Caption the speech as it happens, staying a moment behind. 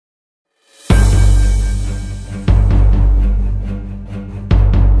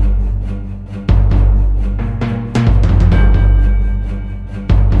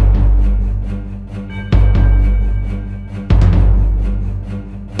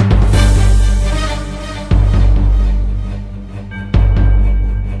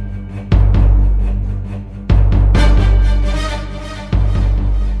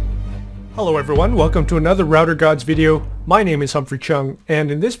everyone, welcome to another RouterGods video. My name is Humphrey Chung,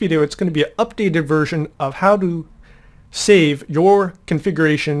 and in this video it's going to be an updated version of how to save your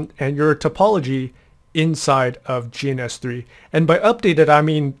configuration and your topology inside of GNS3. And by updated I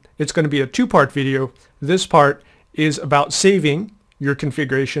mean it's going to be a two-part video. This part is about saving your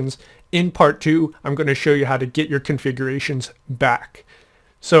configurations. In part 2 I'm going to show you how to get your configurations back.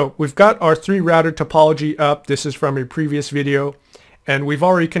 So we've got our 3-router topology up. This is from a previous video. And we've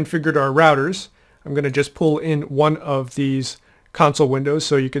already configured our routers. I'm going to just pull in one of these console windows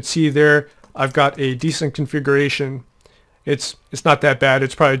so you can see there I've got a decent configuration. It's not that bad.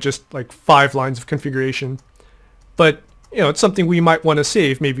 It's probably just like 5 lines of configuration. But it's something we might want to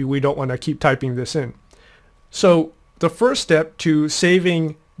save. Maybe we don't want to keep typing this in. So the first step to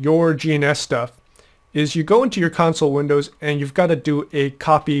saving your GNS stuff is you go into your console windows and you've got to do a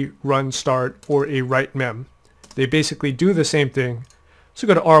copy run start or a write mem. They basically do the same thing. So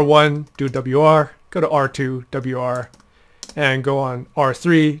go to R1, do WR, go to R2, WR, and go on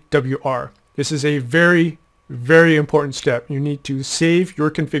R3, WR. This is a very, very important step. You need to save your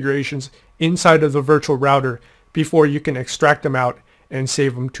configurations inside of the virtual router before you can extract them out and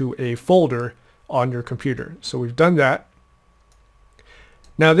save them to a folder on your computer. So we've done that.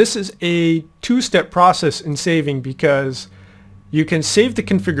 Now this is a two-step process in saving because you can save the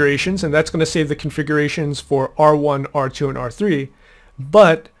configurations, and that's going to save the configurations for R1, R2, and R3.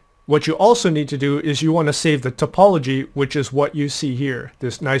 But what you also need to do is you want to save the topology, which is what you see here.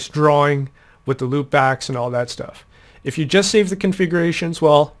 This nice drawing with the loopbacks and all that stuff. If you just save the configurations,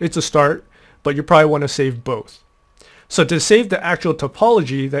 well, it's a start, but you probably want to save both. So to save the actual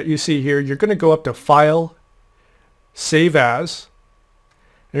topology that you see here, you're going to go up to File, Save As.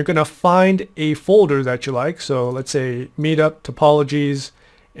 You're going to find a folder that you like. So let's say Meetup, Topologies,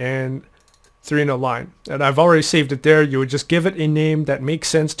 and 3 in a line. And I've already saved it there. You would just give it a name that makes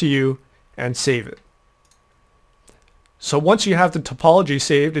sense to you and save it. So once you have the topology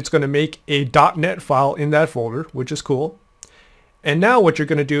saved, it's going to make a .NET file in that folder, which is cool. And now what you're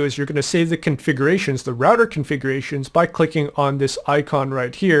going to do is you're going to save the configurations, the router configurations, by clicking on this icon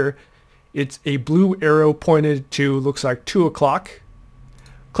right here. It's a blue arrow pointed to, looks like 2 o'clock.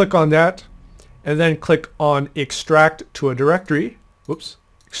 Click on that and then click on extract to a directory. Whoops,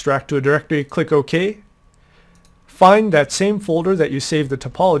 extract to a directory, click OK. Find that same folder that you saved the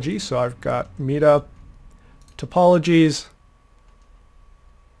topology. So I've got Meetup, Topologies,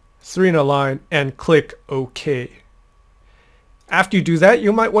 3 in a line, and click OK. After you do that,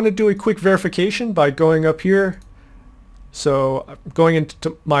 you might want to do a quick verification by going up here. So I'm going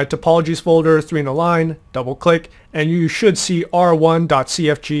into my topologies folder, 3 in a line, double click, and you should see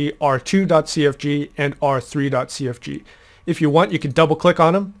r1.cfg, r2.cfg, and r3.cfg. If you want, you can double click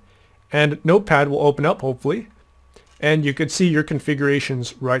on them and Notepad will open up hopefully, and you can see your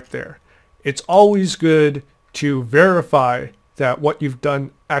configurations right there. It's always good to verify that what you've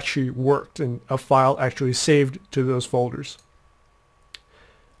done actually worked and a file actually saved to those folders.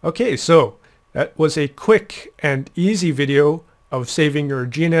 Okay, so that was a quick and easy video of saving your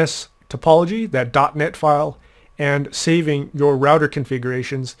GNS topology, that .NET file, and saving your router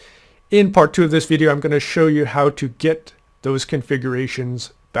configurations. In part 2 of this video, I'm going to show you how to get those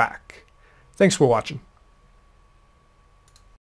configurations back. Thanks for watching.